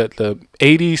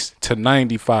 80s to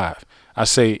 95. I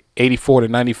say 84 to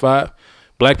 95.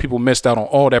 Black people missed out on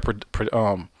all that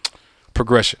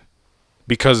progression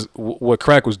because what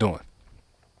crack was doing.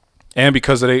 And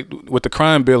because with the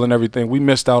crime bill and everything, we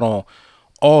missed out on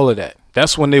all of that.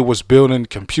 That's when they was building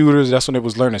computers. That's when they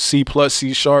was learning C++,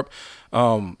 C++, C Sharp,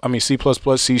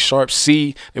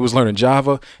 C. They was learning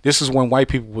Java. This is when white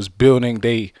people was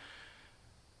building.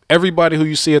 Everybody who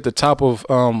you see at the top of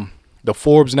the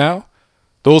Forbes now,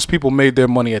 those people made their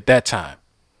money at that time.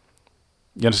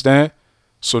 You understand?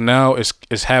 So now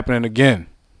it's happening again.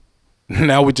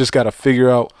 Now we just got to figure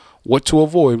out what to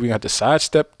avoid. We got to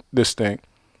sidestep this thing,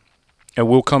 and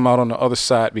we'll come out on the other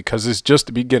side, because it's just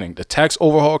the beginning. The tax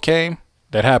overhaul came.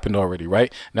 That happened already,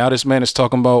 right? Now this man is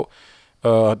talking about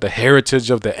the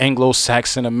heritage of the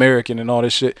Anglo-Saxon American and all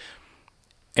this shit.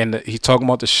 And he's talking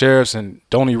about the sheriffs, and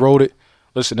don't erode it.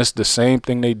 Listen, this is the same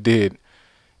thing they did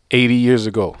 80 years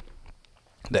ago.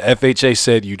 The FHA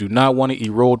said you do not want to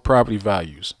erode property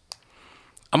values.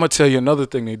 I'm going to tell you another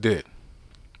thing they did.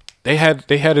 They had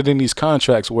it in these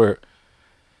contracts where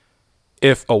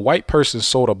if a white person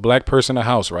sold a black person a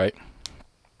house, right,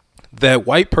 that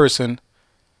white person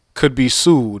could be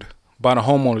sued by the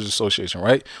homeowners association,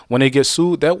 right? When they get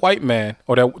sued, that white man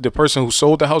or the person who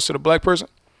sold the house to the black person,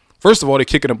 first of all, they're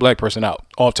kicking the black person out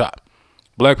off top.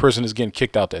 Black person is getting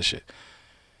kicked out that shit.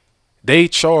 They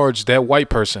charged that white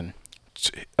person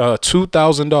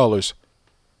 $2,000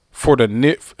 for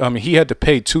he had to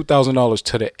pay $2,000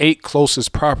 to the 8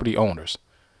 closest property owners.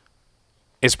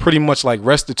 It's pretty much like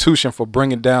restitution for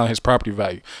bringing down his property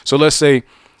value. So let's say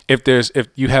if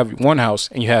you have one house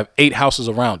and you have 8 houses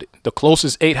around it, the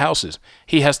closest 8 houses,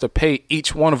 he has to pay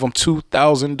each one of them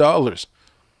 $2,000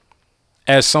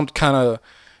 as some kind of,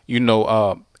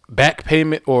 back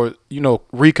payment or,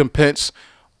 recompense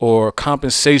or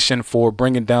compensation for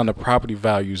bringing down the property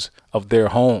values of their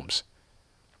homes.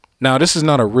 Now, this is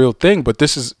not a real thing, but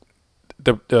this is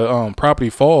the property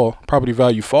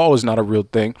value fall is not a real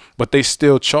thing, but they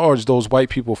still charge those white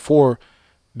people for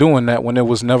doing that when it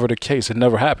was never the case. It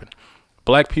never happened.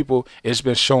 Black people, it's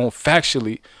been shown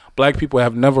factually, black people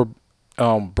have never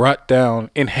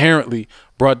inherently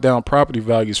brought down property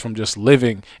values from just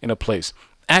living in a place.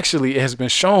 Actually, it has been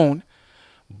shown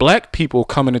black people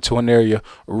coming into an area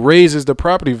raises the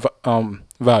property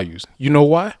values. You know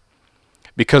why?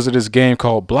 Because of this game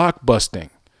called blockbusting.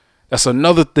 That's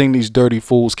another thing these dirty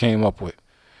fools came up with.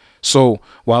 So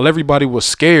while everybody was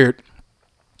scared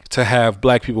to have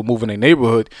black people move in their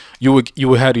neighborhood, you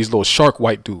would have these little shark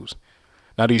white dudes.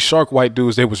 Now these shark white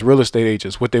dudes, they was real estate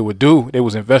agents. What they would do, they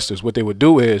was investors. What they would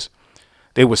do is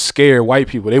they would scare white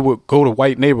people. They would go to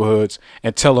white neighborhoods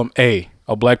and tell them, hey,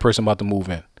 a black person about to move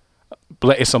in.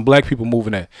 It's some black people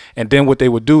moving in. And then what they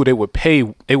would do, they would pay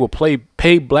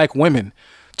black women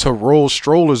to roll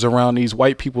strollers around these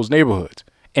white people's neighborhoods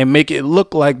and make it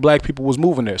look like black people was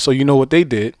moving there. So you know what they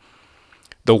did?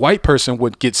 The white person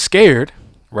would get scared,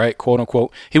 right? Quote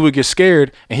unquote. He would get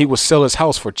scared and he would sell his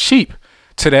house for cheap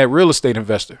to that real estate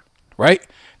investor, right?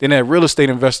 Then that real estate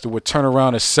investor would turn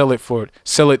around and sell it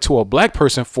to a black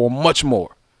person for much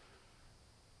more.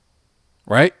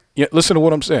 Right? Yeah, listen to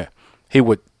what I'm saying. He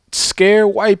would scare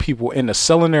white people into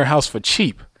selling their house for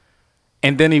cheap,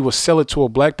 and then he would sell it to a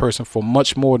black person for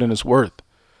much more than it's worth.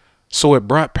 So it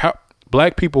brought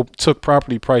black people took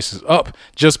property prices up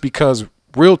just because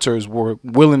realtors were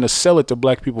willing to sell it to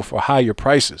black people for higher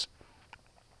prices.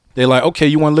 They're like, okay,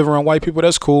 you want to live around white people?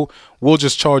 That's cool. We'll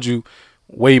just charge you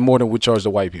way more than we charge the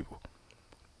white people.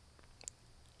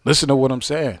 Listen to what I'm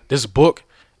saying. This book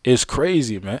is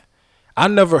crazy, man. I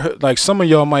never heard, like some of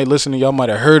y'all might listen to, y'all might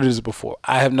have heard of this before.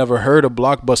 I have never heard of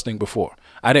blockbusting before.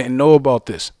 I didn't know about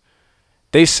this.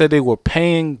 They said they were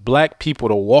paying black people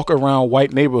to walk around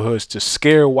white neighborhoods to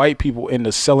scare white people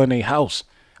into selling a house.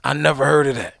 I never heard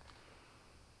of that.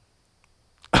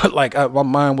 My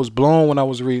mind was blown when I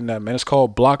was reading that, man. It's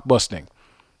called blockbusting.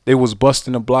 They was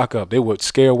busting the block up. They would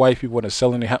scare white people into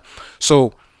selling their house.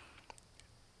 So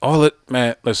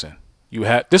listen,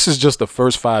 this is just the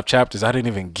first 5 chapters. I didn't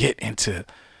even get into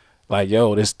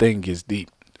this thing gets deep.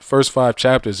 The first 5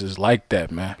 chapters is like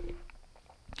that, man.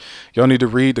 Y'all need to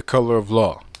read The Color of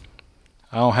Law.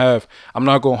 I'm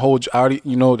not going to hold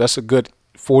you. That's a good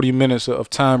 40 minutes of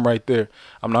time right there.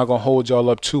 I'm not going to hold y'all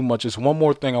up too much. Just one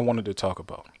more thing I wanted to talk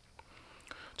about.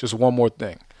 Just one more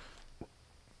thing.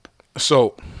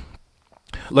 So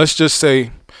let's just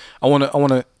say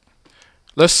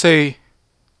let's say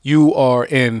you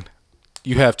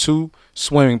have 2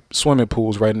 swimming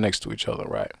pools right next to each other,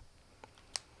 right?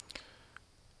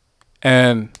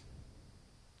 And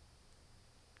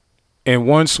in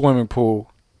one swimming pool,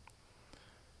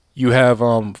 you have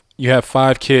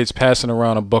 5 kids passing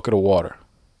around a bucket of water.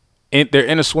 They're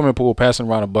in a swimming pool passing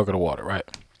around a bucket of water, right?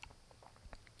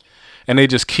 And they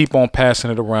just keep on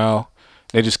passing it around.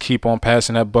 They just keep on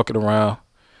passing that bucket around.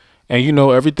 And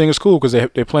everything is cool because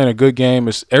they're playing a good game.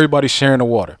 Everybody's sharing the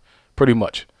water, pretty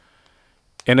much.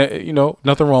 And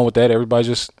nothing wrong with that. Everybody's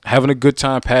just having a good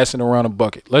time passing around a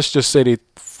bucket. Let's just say they're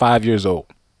 5 years old.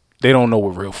 They don't know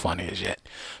what real fun is yet.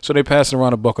 So they're passing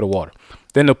around a bucket of water.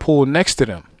 Then the pool next to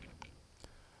them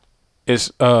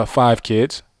is 5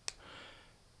 kids.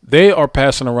 They are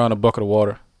passing around a bucket of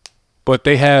water, but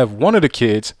they have one of the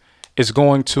kids is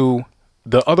going to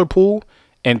the other pool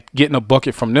and getting a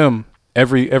bucket from them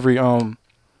every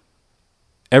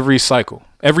cycle.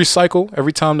 Every cycle,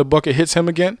 every time the bucket hits him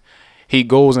again, he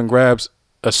goes and grabs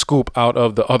a scoop out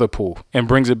of the other pool and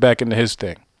brings it back into his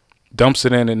thing, dumps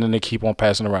it in, and then they keep on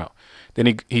passing around.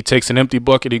 Then he takes an empty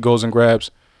bucket, he goes and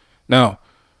grabs. Now,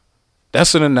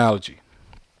 that's an analogy.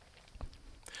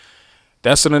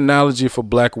 That's an analogy for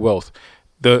black wealth.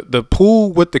 The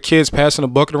pool with the kids passing the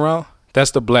bucket around,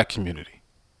 that's the black community.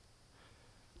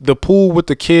 The pool with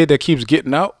the kid that keeps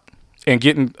getting out and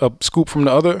getting a scoop from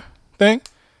the other thing,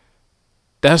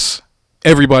 that's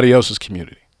everybody else's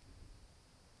community.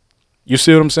 You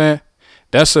see what I'm saying?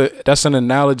 That's an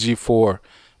analogy for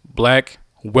black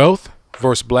wealth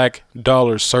versus black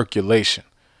dollar circulation.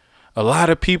 A lot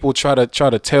of people try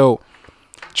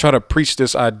to preach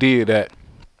this idea that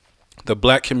the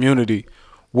black community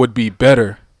would be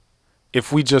better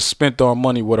if we just spent our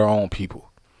money with our own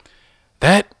people.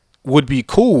 That would be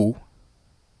cool,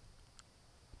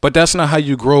 but that's not how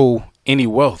you grow any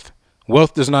wealth.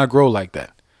 Wealth does not grow like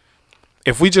that.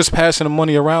 If we just passing the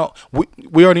money around,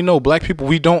 we already know black people,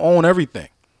 we don't own everything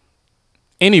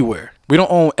anywhere. We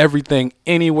don't own everything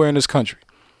anywhere in this country.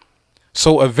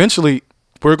 So eventually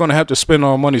we're going to have to spend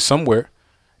our money somewhere,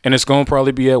 and it's going to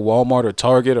probably be at Walmart or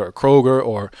Target or Kroger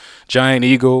or Giant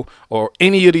Eagle or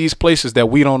any of these places that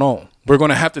we don't own. We're going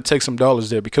to have to take some dollars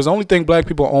there because the only thing black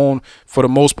people own for the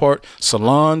most part,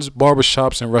 salons,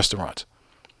 barbershops, and restaurants.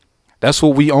 That's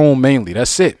what we own mainly.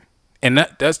 That's it. And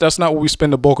that's not where we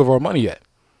spend the bulk of our money at.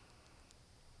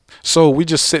 So we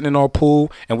just sitting in our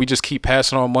pool and we just keep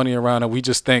passing our money around and we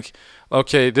just think,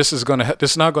 okay, this is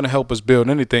not gonna help us build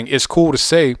anything. It's cool to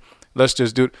say, let's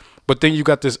just do it. But then you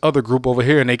got this other group over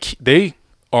here and they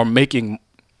are making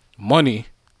money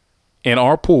in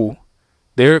our pool.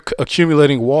 They're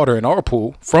accumulating water in our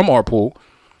pool, from our pool,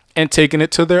 and taking it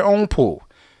to their own pool.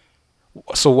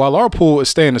 So while our pool is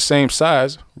staying the same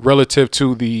size relative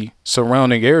to the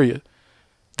surrounding area,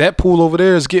 that pool over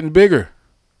there is getting bigger.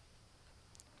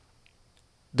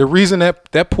 The reason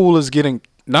that pool is getting,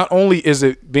 not only is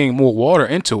it being more water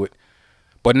into it,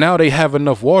 but now they have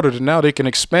enough water that now they can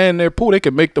expand their pool. They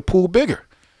can make the pool bigger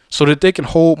so that they can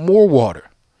hold more water.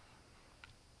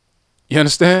 You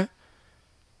understand?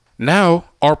 Now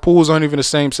our pools aren't even the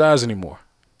same size anymore.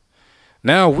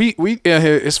 Now we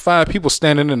it's 5 people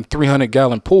standing in a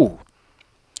 300-gallon pool.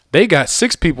 They got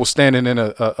 6 people standing in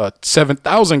a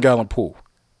 7,000-gallon pool.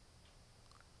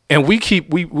 And we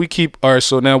keep all right,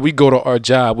 so now we go to our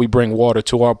job, we bring water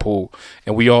to our pool,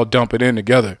 and we all dump it in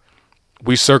together.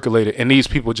 We circulate it, and these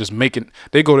people just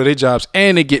they go to their jobs,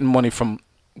 and they getting money from,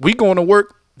 we going to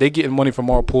work, they getting money from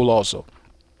our pool also.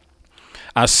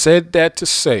 I said that to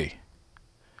say,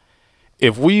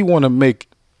 if we want to make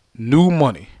new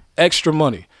money, extra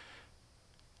money,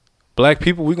 black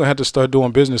people, we're going to have to start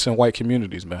doing business in white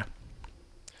communities, man.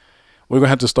 We're going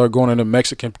to have to start going into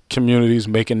Mexican communities,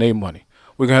 making their money.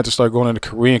 We're going to have to start going into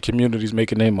Korean communities,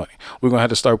 making their money. We're going to have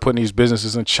to start putting these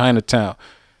businesses in Chinatown.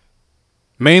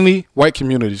 Mainly white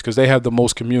communities, because they have the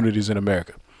most communities in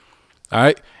America. All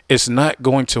right? It's not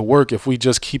going to work if we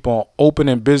just keep on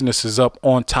opening businesses up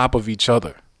on top of each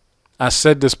other. I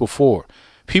said this before.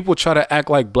 People try to act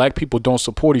like black people don't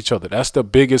support each other. That's the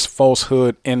biggest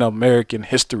falsehood in American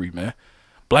history, man.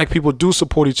 Black people do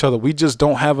support each other. We just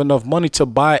don't have enough money to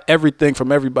buy everything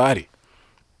from everybody.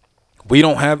 We're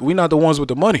not the ones with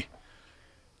the money.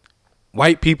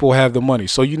 White people have the money.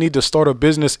 So you need to start a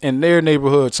business in their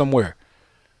neighborhood somewhere.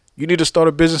 You need to start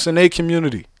a business in their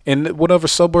community. In whatever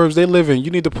suburbs they live in, you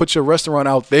need to put your restaurant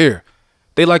out there.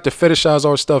 They like to fetishize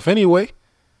our stuff anyway.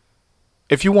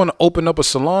 If you want to open up a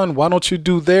salon, why don't you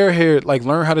do their hair, like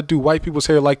learn how to do white people's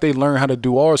hair like they learn how to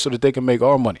do ours so that they can make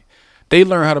our money. They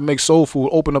learn how to make soul food,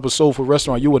 open up a soul food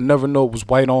restaurant. You would never know it was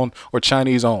white owned or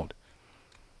Chinese owned.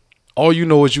 All you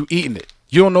know is you eating it.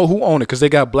 You don't know who owned it because they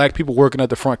got black people working at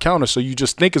the front counter. So you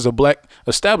just think it's a black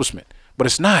establishment, but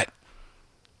it's not.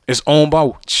 It's owned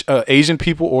by Asian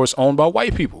people or it's owned by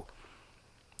white people.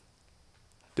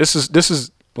 This is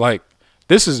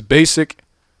basic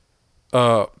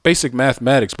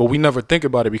mathematics, but we never think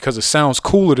about it because it sounds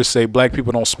cooler to say black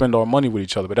people don't spend our money with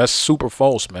each other, but that's super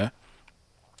false, man.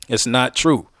 It's not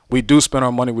true. We do spend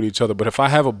our money with each other, but if I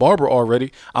have a barber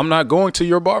already, I'm not going to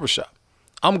your barbershop.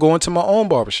 I'm going to my own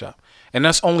barbershop, and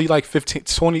that's only like $15,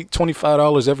 $20,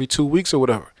 $25 every 2 weeks or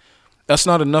whatever. That's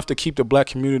not enough to keep the black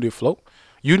community afloat.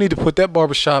 You need to put that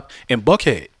barbershop in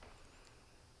Buckhead.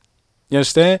 You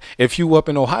understand? If you up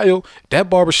in Ohio,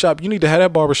 that barbershop, you need to have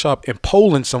that barbershop in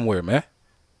Poland somewhere, man.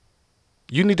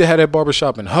 You need to have that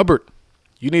barbershop in Hubbard.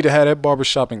 You need to have that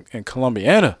barbershop in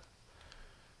Columbiana.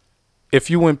 If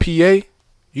you in PA,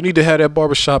 you need to have that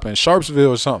barbershop in Sharpsville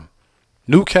or something.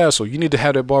 Newcastle, you need to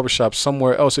have that barbershop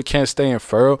somewhere else. It can't stay in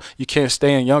Farrell. You can't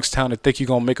stay in Youngstown and think you're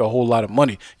going to make a whole lot of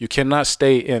money. You cannot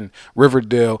stay in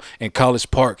Riverdale and College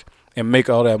Park and make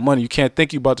all that money. You can't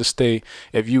think you're about to stay,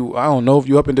 if you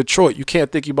up in Detroit, you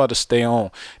can't think you're about to stay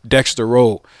on Dexter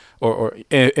Road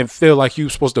and feel like you're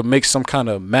supposed to make some kind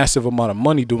of massive amount of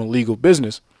money doing legal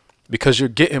business because you're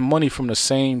getting money from the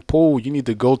same pool. You need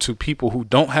to go to people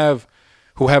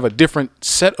who have a different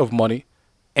set of money,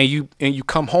 and you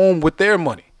come home with their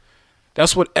money.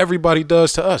 That's what everybody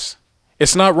does to us.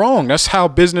 It's not wrong. That's how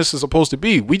business is supposed to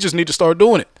be. We just need to start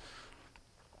doing it.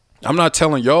 I'm not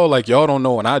telling y'all like y'all don't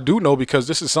know, and I do know because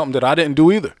this is something that I didn't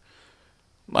do either.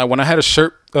 Like when I had a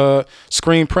shirt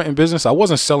screen printing business, I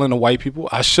wasn't selling to white people.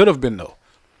 I should have been though.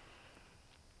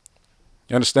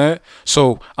 You understand?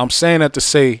 So I'm saying that to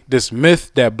say this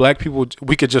myth that black people,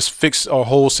 we could just fix our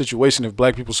whole situation if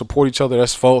black people support each other,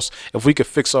 that's false. If we could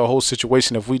fix our whole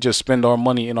situation if we just spend our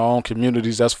money in our own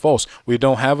communities, that's false. We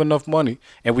don't have enough money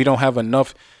and we don't have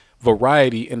enough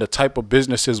variety in the type of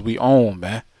businesses we own,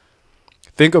 man.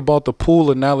 Think about the pool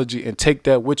analogy and take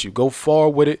that with you. Go far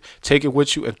with it. Take it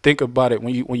with you and think about it.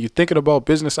 When you're thinking about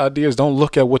business ideas, don't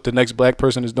look at what the next black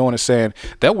person is doing and saying,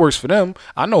 that works for them.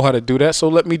 I know how to do that, so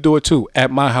let me do it too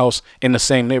at my house in the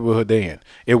same neighborhood they in.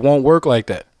 It won't work like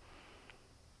that.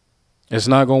 It's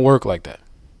not going to work like that.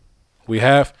 We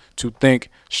have to think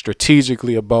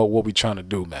strategically about what we're trying to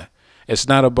do, man. It's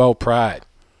not about pride.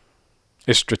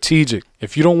 It's strategic.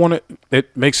 If you don't want it,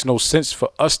 it makes no sense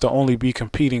for us to only be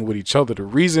competing with each other. The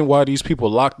reason why these people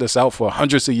locked us out for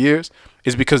hundreds of years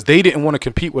is because they didn't want to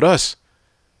compete with us.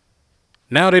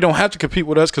 Now they don't have to compete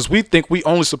with us because we think we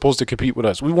only supposed to compete with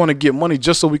us. We want to get money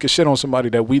just so we can shit on somebody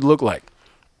that we look like.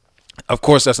 Of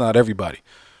course, that's not everybody.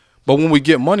 But when we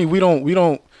get money, we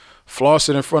don't floss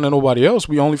it in front of nobody else.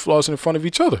 We only floss it in front of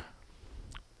each other.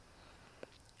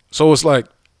 So it's like,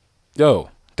 yo,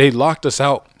 they locked us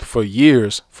out for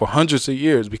years, for hundreds of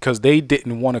years, because they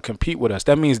didn't want to compete with us.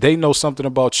 That means they know something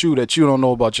about you that you don't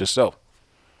know about yourself.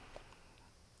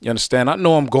 You understand? I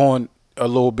know I'm going a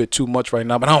little bit too much right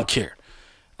now, but I don't care.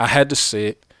 I had to say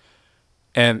it.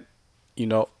 And, you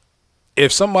know,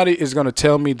 if somebody is going to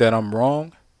tell me that I'm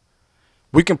wrong,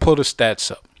 we can pull the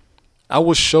stats up. I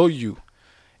will show you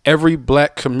every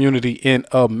black community in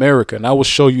America, and I will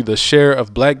show you the share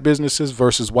of black businesses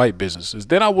versus white businesses.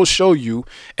 Then I will show you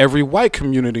every white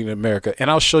community in America,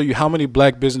 and I'll show you how many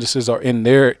black businesses are in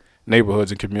their neighborhoods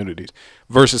and communities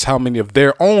versus how many of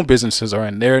their own businesses are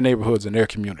in their neighborhoods and their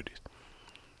communities.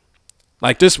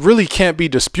 Like, this really can't be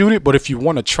disputed, but if you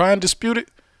want to try and dispute it,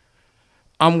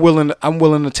 I'm willing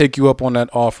to take you up on that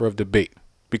offer of debate,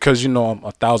 because you know I'm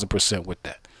 1,000% with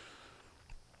that.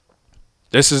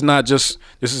 This is not just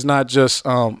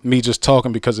me just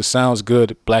talking because it sounds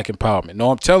good, black empowerment. No,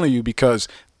 I'm telling you, because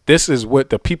this is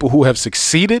what the people who have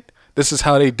succeeded, this is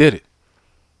how they did it.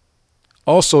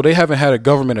 Also, they haven't had a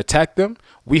government attack them.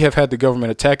 We have had the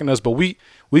government attacking us, but we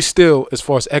still, as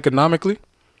far as economically,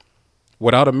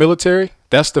 without a military,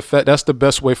 that's the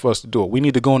best way for us to do it. We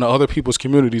need to go into other people's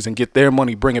communities and get their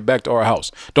money, bring it back to our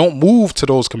house. Don't move to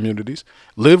those communities.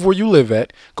 Live where you live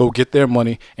at, go get their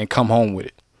money and come home with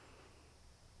it.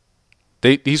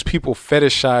 These people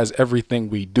fetishize everything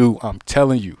we do. I'm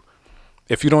telling you.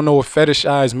 If you don't know what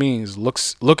fetishize means,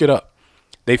 look it up.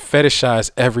 They fetishize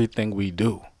everything we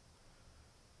do.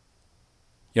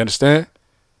 You understand?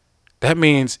 That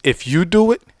means if you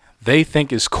do it, they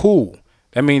think it's cool.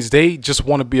 That means they just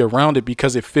want to be around it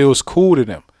because it feels cool to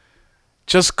them.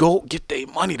 Just go get their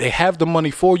money. They have the money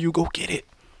for you. Go get it.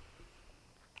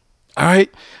 All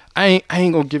right? I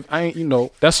ain't gonna give,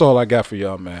 that's all I got for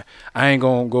y'all, man. I'm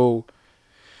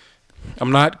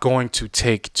not going to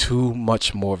take too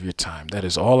much more of your time. That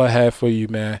is all I have for you,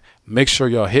 man. Make sure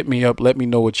y'all hit me up. Let me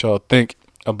know what y'all think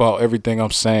about everything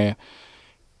I'm saying.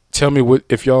 Tell me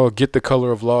if y'all get The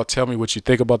Color of Law, tell me what you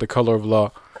think about The Color of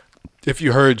Law. If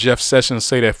you heard Jeff Sessions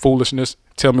say that foolishness,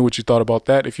 tell me what you thought about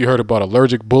that. If you heard about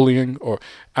allergic bullying or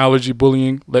allergy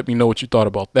bullying, let me know what you thought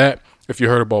about that. If you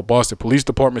heard about Boston Police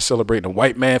Department celebrating a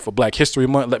white man for Black History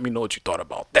Month, let me know what you thought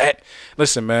about that.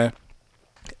 Listen, man.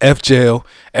 F jail,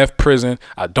 F prison.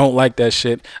 I don't like that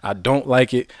shit. I don't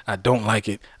like it. I don't like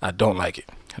it. I don't like it.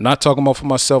 I'm not talking about for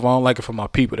myself. I don't like it for my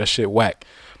people. That shit whack.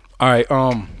 All right.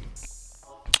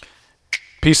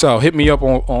 Peace out. Hit me up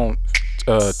on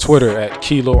Twitter at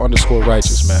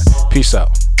Kilo_righteous, man. Peace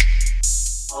out.